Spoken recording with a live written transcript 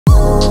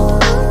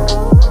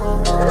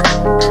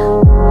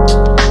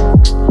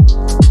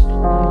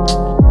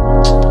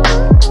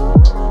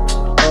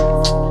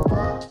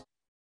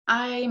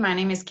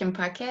is Kim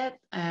Paquet.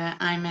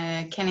 I'm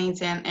a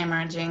Canadian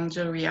emerging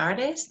jewelry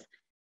artist.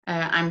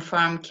 I'm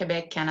from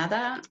Quebec,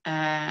 Canada.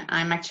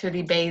 I'm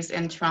actually based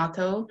in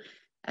Toronto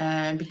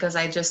because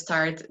I just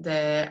started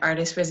the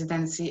artist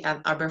residency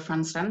at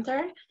Harbourfront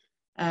Center.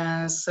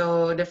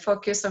 So the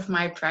focus of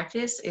my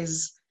practice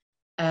is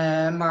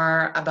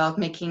more about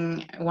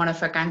making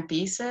one-of-a-kind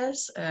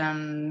pieces,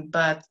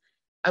 but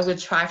I will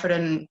try for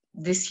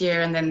this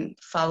year and then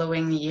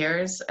following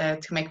years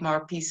to make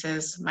more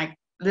pieces, my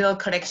little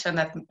collection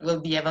that will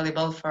be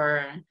available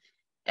for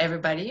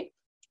everybody.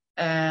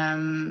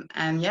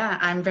 And yeah,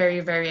 I'm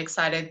very, very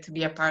excited to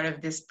be a part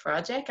of this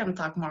project and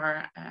talk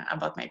more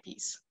about my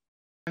piece.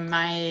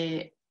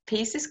 My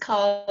piece is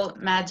called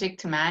Magic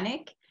to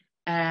Manic.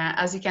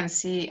 As you can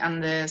see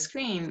on the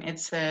screen,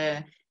 it's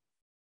a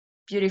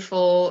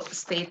beautiful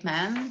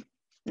statement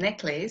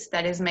necklace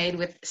that is made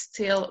with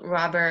steel,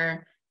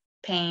 rubber,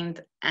 paint,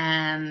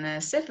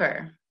 and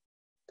silver.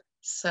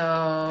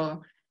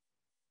 So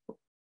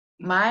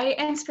my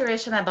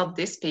inspiration about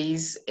this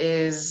piece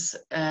is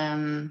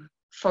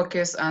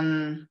focus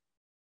on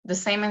the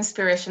same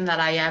inspiration that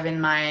I have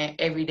in my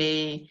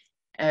everyday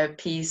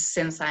piece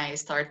since I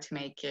start to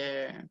make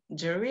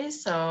jewelry.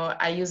 So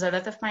I use a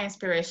lot of my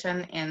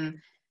inspiration in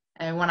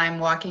when I'm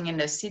walking in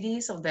the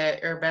cities of the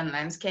urban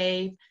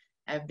landscape,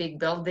 a big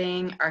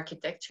building,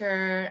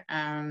 architecture.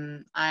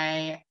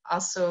 I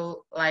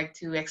also like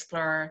to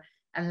explore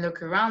and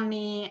look around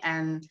me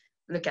and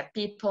look at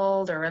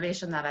people, the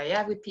relation that I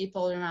have with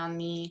people around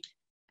me.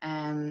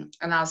 And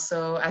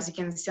also, as you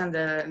can see on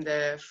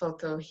the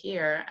photo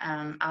here,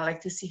 I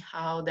like to see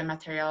how the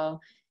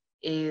material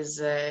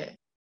is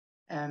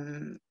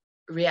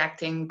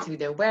reacting to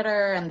the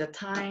weather and the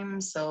time.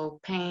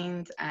 So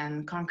paint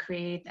and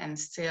concrete and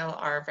steel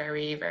are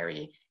very,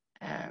 very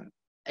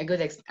a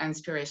good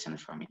inspiration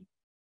for me.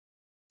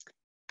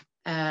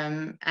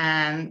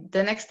 And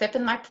the next step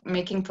in my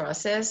making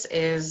process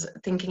is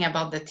thinking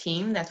about the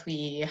theme that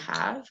we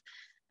have.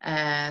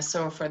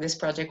 So for this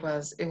project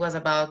it was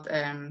about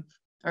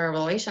our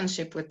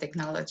relationship with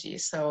technology.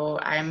 So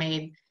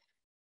I'm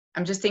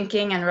just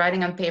thinking and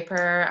writing on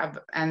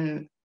paper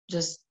and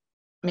just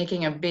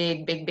making a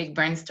big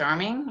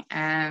brainstorming.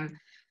 And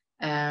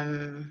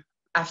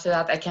after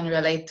that, I can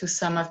relate to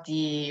some of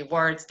the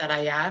words that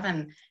I have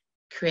and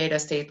create a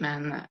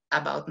statement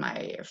about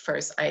my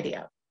first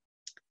idea.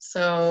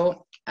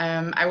 So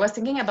I was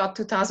thinking about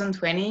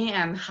 2020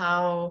 and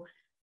how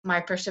my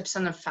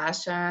perception of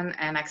fashion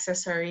and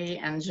accessory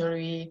and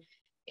jewelry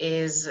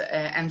is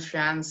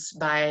influenced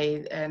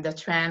by the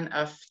trend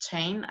of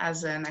chain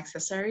as an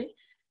accessory.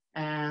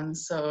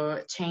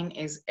 So chain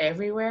is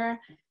everywhere,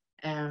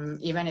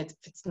 even if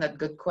it's not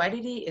good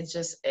quality, it's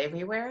just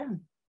everywhere.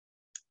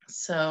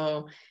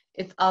 So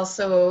it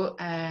also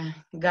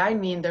guides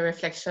me in the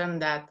reflection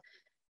that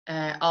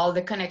all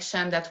the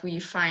connection that we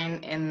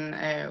find in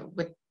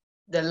with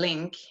the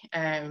link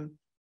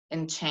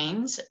in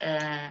chains,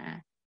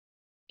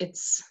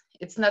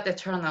 it's not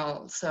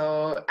eternal.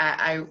 So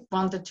I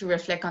wanted to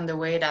reflect on the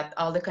way that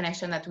all the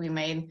connection that we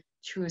made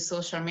through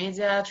social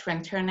media, through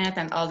internet,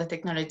 and all the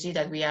technology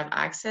that we have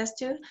access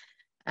to,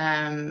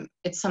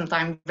 it's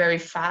sometimes very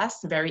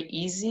fast, very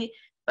easy,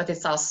 but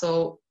it's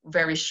also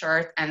very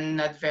short and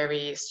not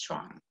very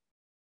strong.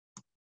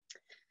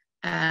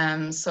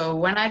 So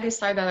when I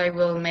decide that I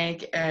will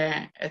make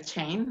a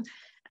chain,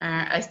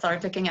 I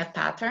start looking at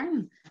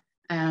pattern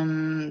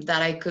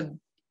that I could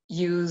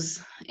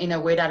use in a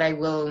way that I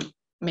will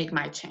make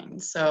my chain.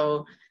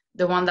 So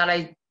the one that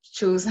I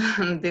choose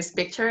on this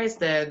picture is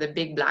the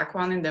big black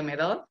one in the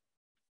middle.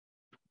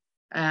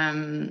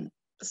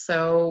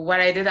 So what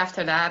I did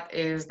after that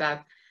is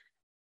that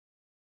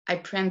I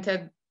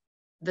printed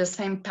the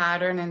same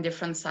pattern in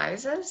different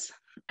sizes,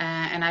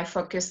 and I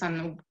focused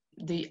on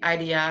the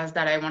ideas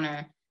that I want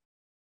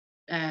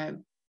to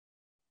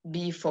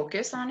be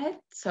focused on it.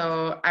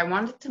 So I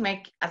wanted to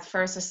make at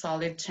first a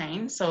solid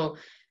chain, so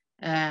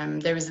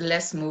there is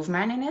less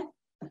movement in it.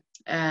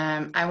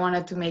 I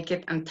wanted to make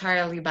it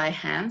entirely by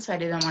hand, so I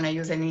didn't want to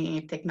use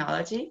any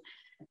technology.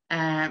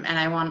 And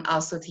I want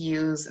also to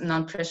use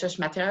non-precious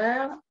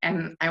material,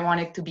 and I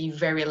want it to be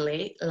very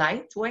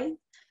lightweight,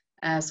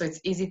 so it's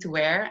easy to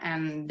wear,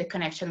 and the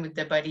connection with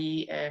the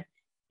body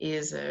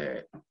is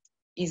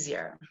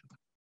easier.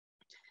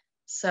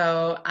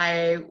 So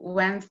I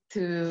went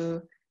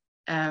to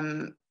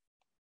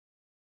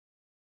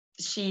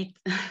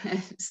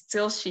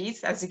steel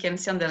sheets, as you can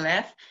see on the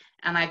left,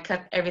 and I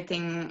cut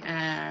everything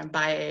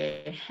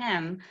by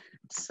hand.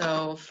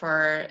 So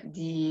for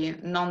the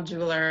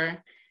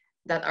non-jeweler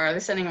that are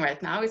listening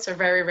right now, it's a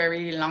very,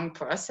 very long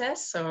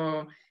process.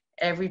 So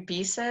every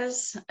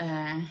pieces,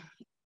 I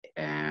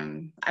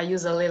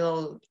use a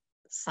little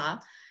saw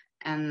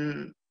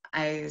and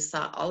I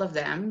saw all of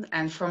them.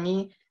 And for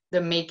me,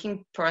 the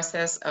making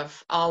process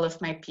of all of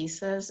my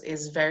pieces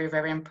is very,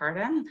 very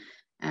important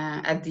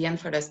at the end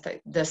for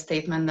the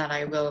statement that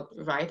I will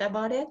write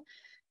about it.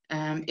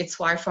 It's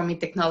why for me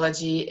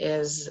technology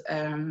is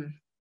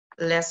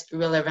less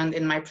relevant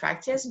in my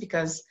practice,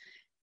 because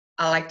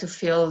I like to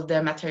feel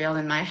the material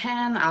in my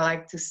hand. I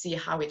like to see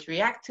how it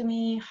reacts to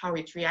me, how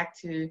it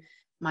reacts to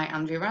my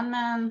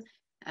environment.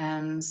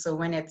 So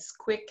when it's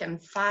quick and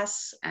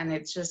fast and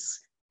it just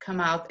come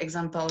out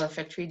example of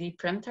a 3D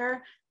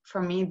printer,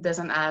 for me, it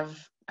doesn't have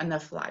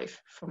enough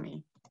life for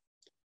me.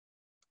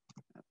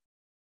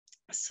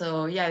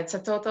 So yeah, it's a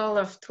total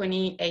of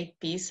 28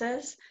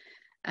 pieces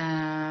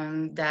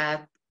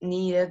that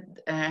needed,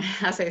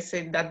 as I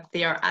said, that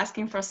they are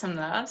asking for some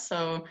love.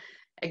 So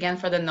again,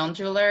 for the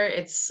non-jeweler,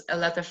 it's a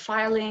lot of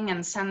filing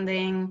and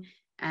sanding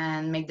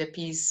and make the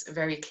piece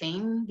very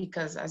clean,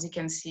 because as you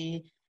can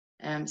see,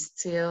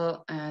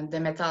 still the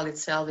metal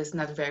itself is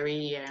not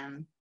very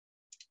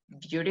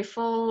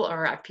beautiful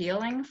or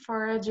appealing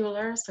for a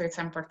jeweler. So it's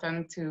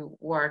important to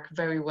work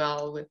very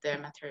well with the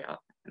material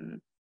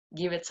and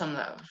give it some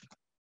love.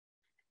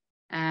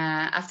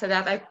 After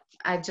that,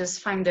 I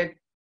just find a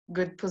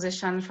good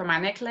position for my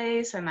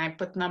necklace, and I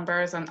put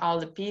numbers on all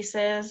the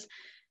pieces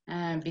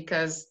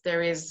because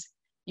there is,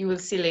 you will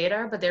see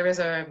later, but there is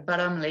a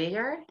bottom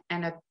layer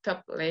and a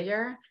top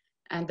layer,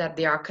 and that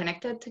they are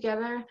connected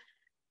together.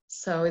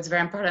 So it's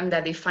very important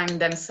that they find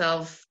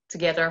themselves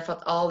together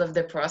for all of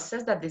the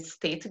process, that they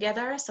stay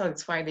together. So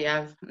it's why they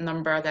have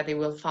number that they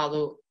will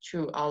follow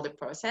through all the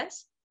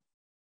process.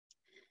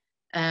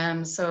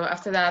 So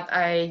after that,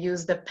 I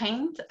use the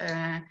paint.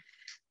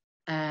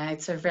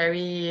 It's a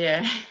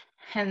very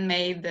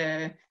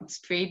handmade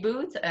spray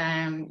boot.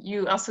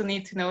 You also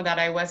need to know that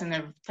I was in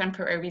a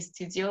temporary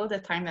studio the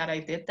time that I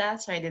did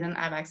that, so I didn't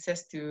have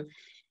access to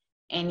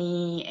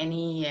any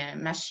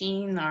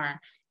machine or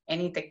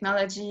any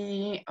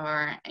technology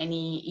or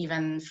any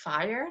even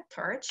fire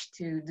torch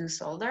to do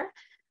solder.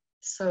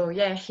 So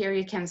yeah, here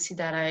you can see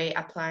that I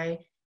apply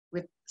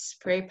with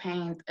spray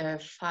paint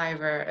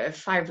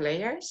 5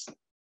 layers.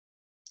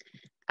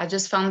 I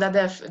just found that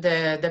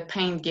the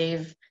paint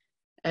gave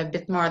a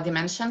bit more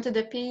dimension to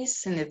the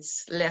piece, and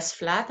it's less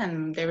flat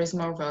and there is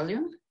more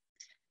volume.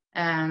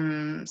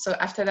 So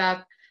after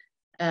that,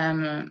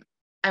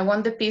 I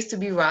want the piece to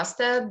be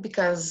rusted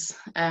because,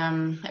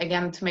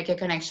 again, to make a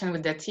connection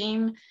with the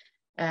team,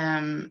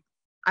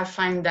 I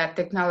find that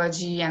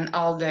technology and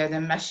all the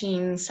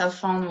machine, cell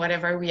phone,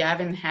 whatever we have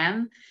in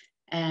hand,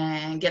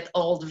 get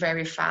old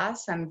very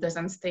fast and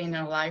doesn't stay in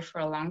your life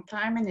for a long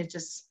time, and it's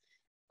just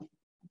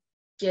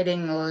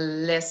getting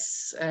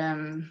less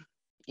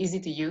easy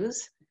to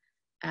use.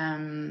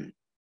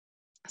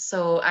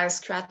 So I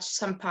scratched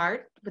some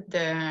part with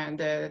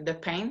the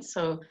paint,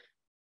 so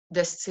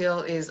the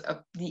steel is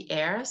up the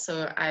air.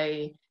 So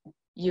I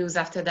use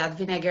after that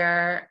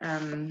vinegar,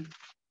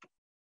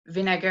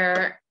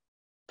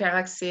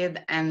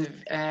 peroxide,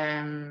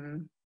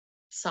 and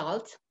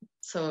salt.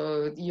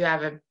 So you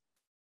have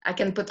I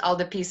can put all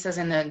the pieces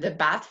in the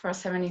bath for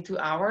 72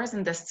 hours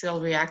and they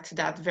still react to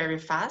that very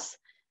fast.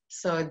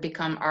 So it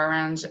become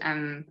orange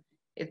and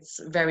it's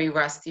very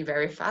rusty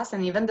very fast.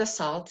 And even the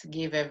salt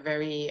give a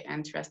very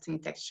interesting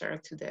texture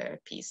to the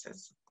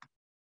pieces.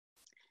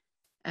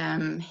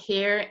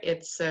 Here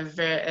it's a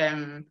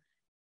very,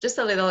 just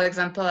a little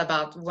example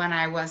about when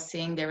I was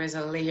seeing there is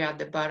a layer at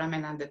the bottom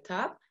and at the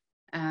top.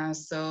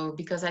 So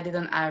because I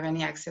didn't have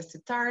any access to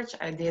torch,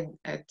 I did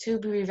a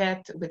tube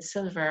rivet with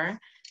silver.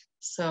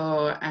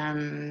 So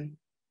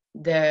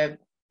the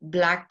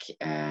black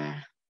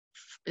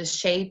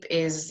shape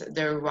is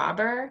the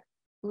rubber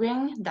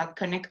ring that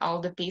connect all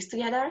the pieces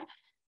together.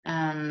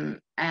 And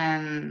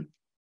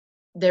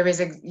there is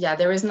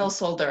no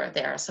solder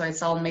there. So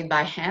it's all made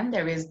by hand.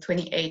 There is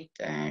 28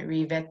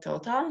 rivet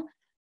total.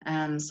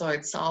 So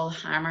it's all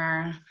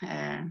hammer.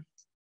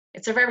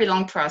 It's a very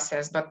long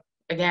process, but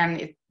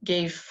again, it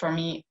gave for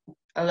me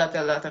a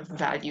lot of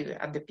value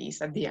at the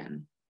piece at the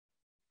end.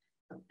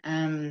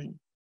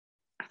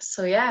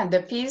 So yeah,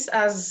 the piece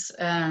as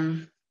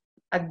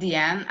at the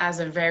end as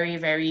a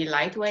very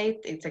lightweight.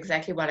 It's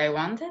exactly what I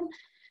wanted,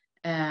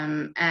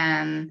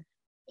 and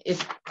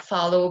it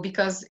follow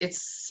because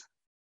it's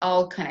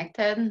all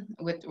connected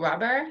with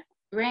rubber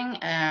ring.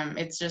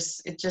 It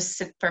just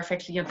sits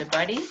perfectly on the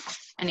body,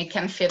 and it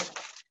can fit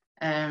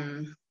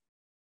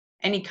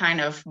any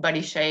kind of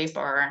body shape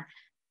or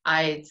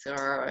height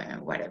or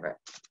whatever.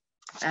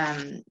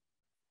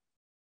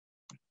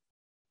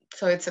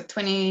 So it's a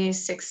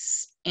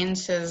 26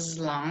 inches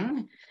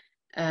long.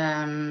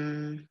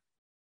 Yeah,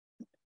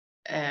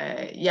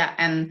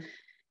 and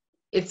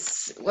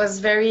was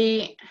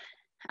very,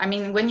 I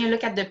mean, when you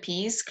look at the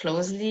piece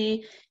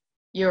closely,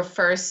 your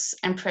first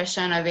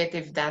impression of it,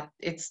 if that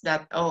it's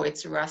that, oh,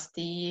 it's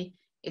rusty,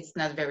 it's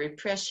not very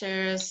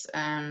precious,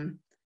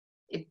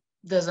 it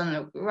doesn't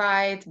look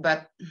right.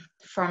 But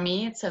for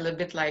me, it's a little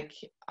bit like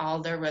all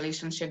the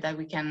relationship that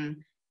we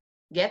can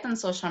get on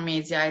social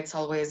media. It's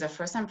always the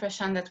first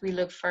impression that we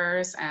look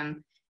first,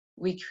 and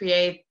we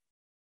create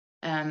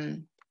a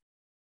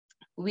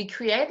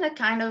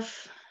kind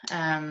of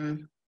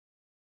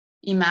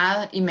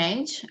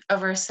image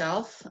of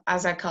ourselves,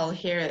 as I call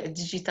here a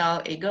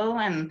digital ego,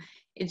 and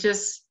it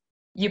just,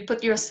 you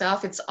put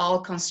yourself, it's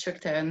all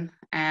constructed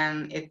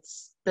and it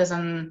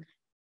doesn't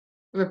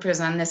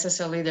represent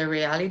necessarily the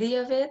reality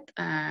of it.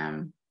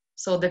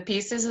 So the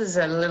pieces is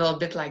a little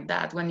bit like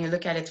that. When you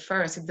look at it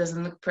first, it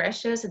doesn't look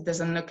precious. It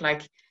doesn't look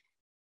like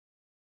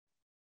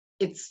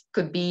it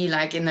could be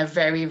like in a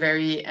very,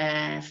 very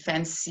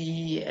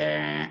fancy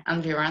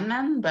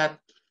environment. But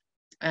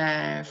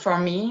for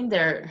me,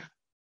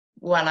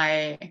 what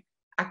I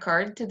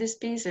accord to this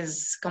piece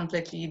is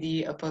completely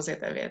the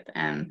opposite of it.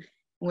 And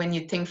when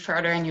you think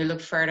further and you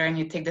look further and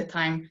you take the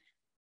time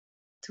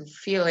to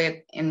feel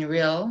it in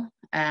real,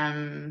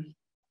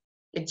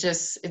 it's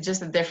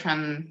just a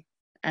different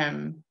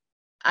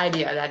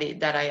idea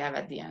that I have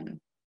at the end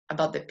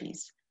about the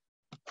piece.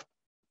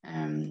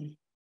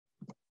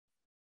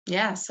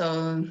 Yeah,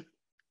 so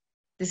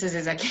this is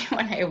exactly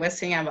what I was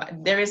saying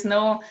about. There is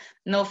no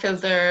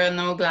filter,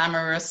 no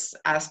glamorous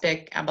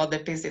aspect about the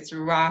piece. It's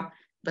raw,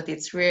 but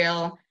it's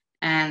real,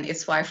 and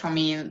it's why for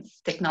me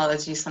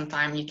technology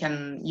sometimes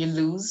you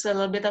lose a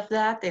little bit of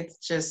that. It's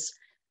just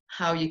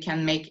how you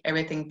can make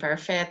everything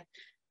perfect,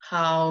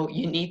 how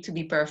you need to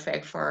be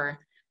perfect for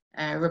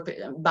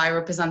by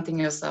representing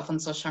yourself on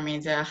social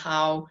media,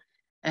 how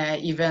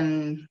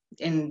even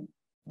in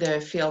the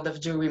field of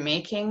jewelry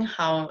making,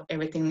 how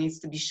everything needs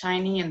to be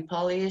shiny and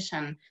polished.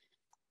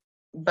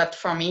 But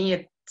for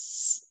me,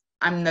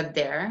 I'm not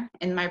there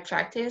in my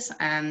practice,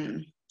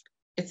 and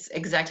it's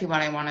exactly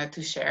what I wanted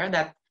to share,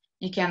 that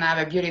you can have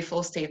a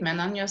beautiful statement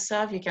on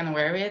yourself, you can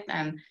wear it,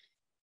 and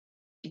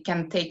it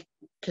can take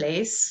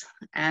place,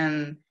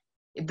 and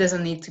it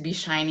doesn't need to be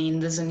shiny, it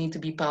doesn't need to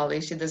be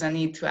polished, it doesn't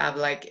need to have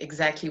like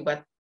exactly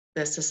what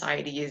the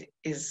society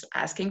is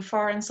asking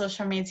for in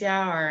social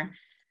media or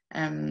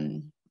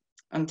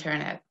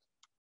internet.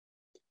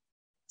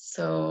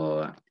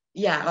 So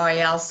yeah,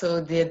 I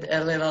also did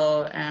a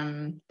little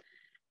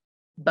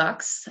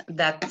box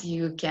that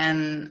you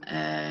can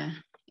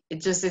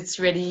it's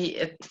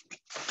ready.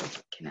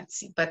 Cannot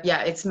see, but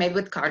yeah, it's made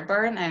with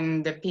cardboard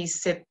and the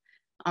piece sit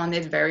on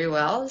it very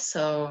well,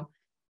 so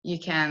you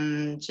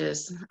can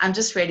I'm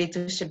just ready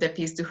to ship the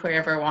piece to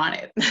whoever want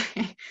it.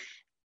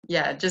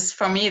 Yeah, just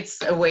for me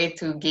it's a way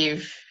to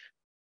give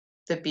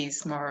the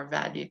piece more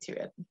value to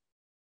it.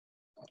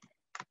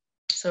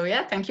 So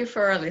yeah, thank you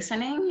for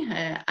listening.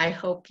 I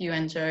hope you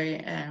enjoy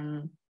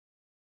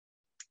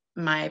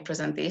my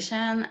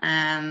presentation,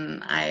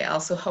 and I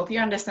also hope you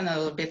understand a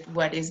little bit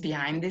what is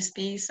behind this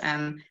piece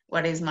and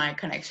what is my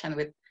connection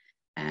with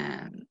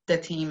the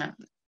team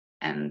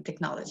and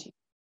technology.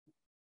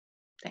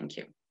 Thank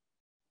you.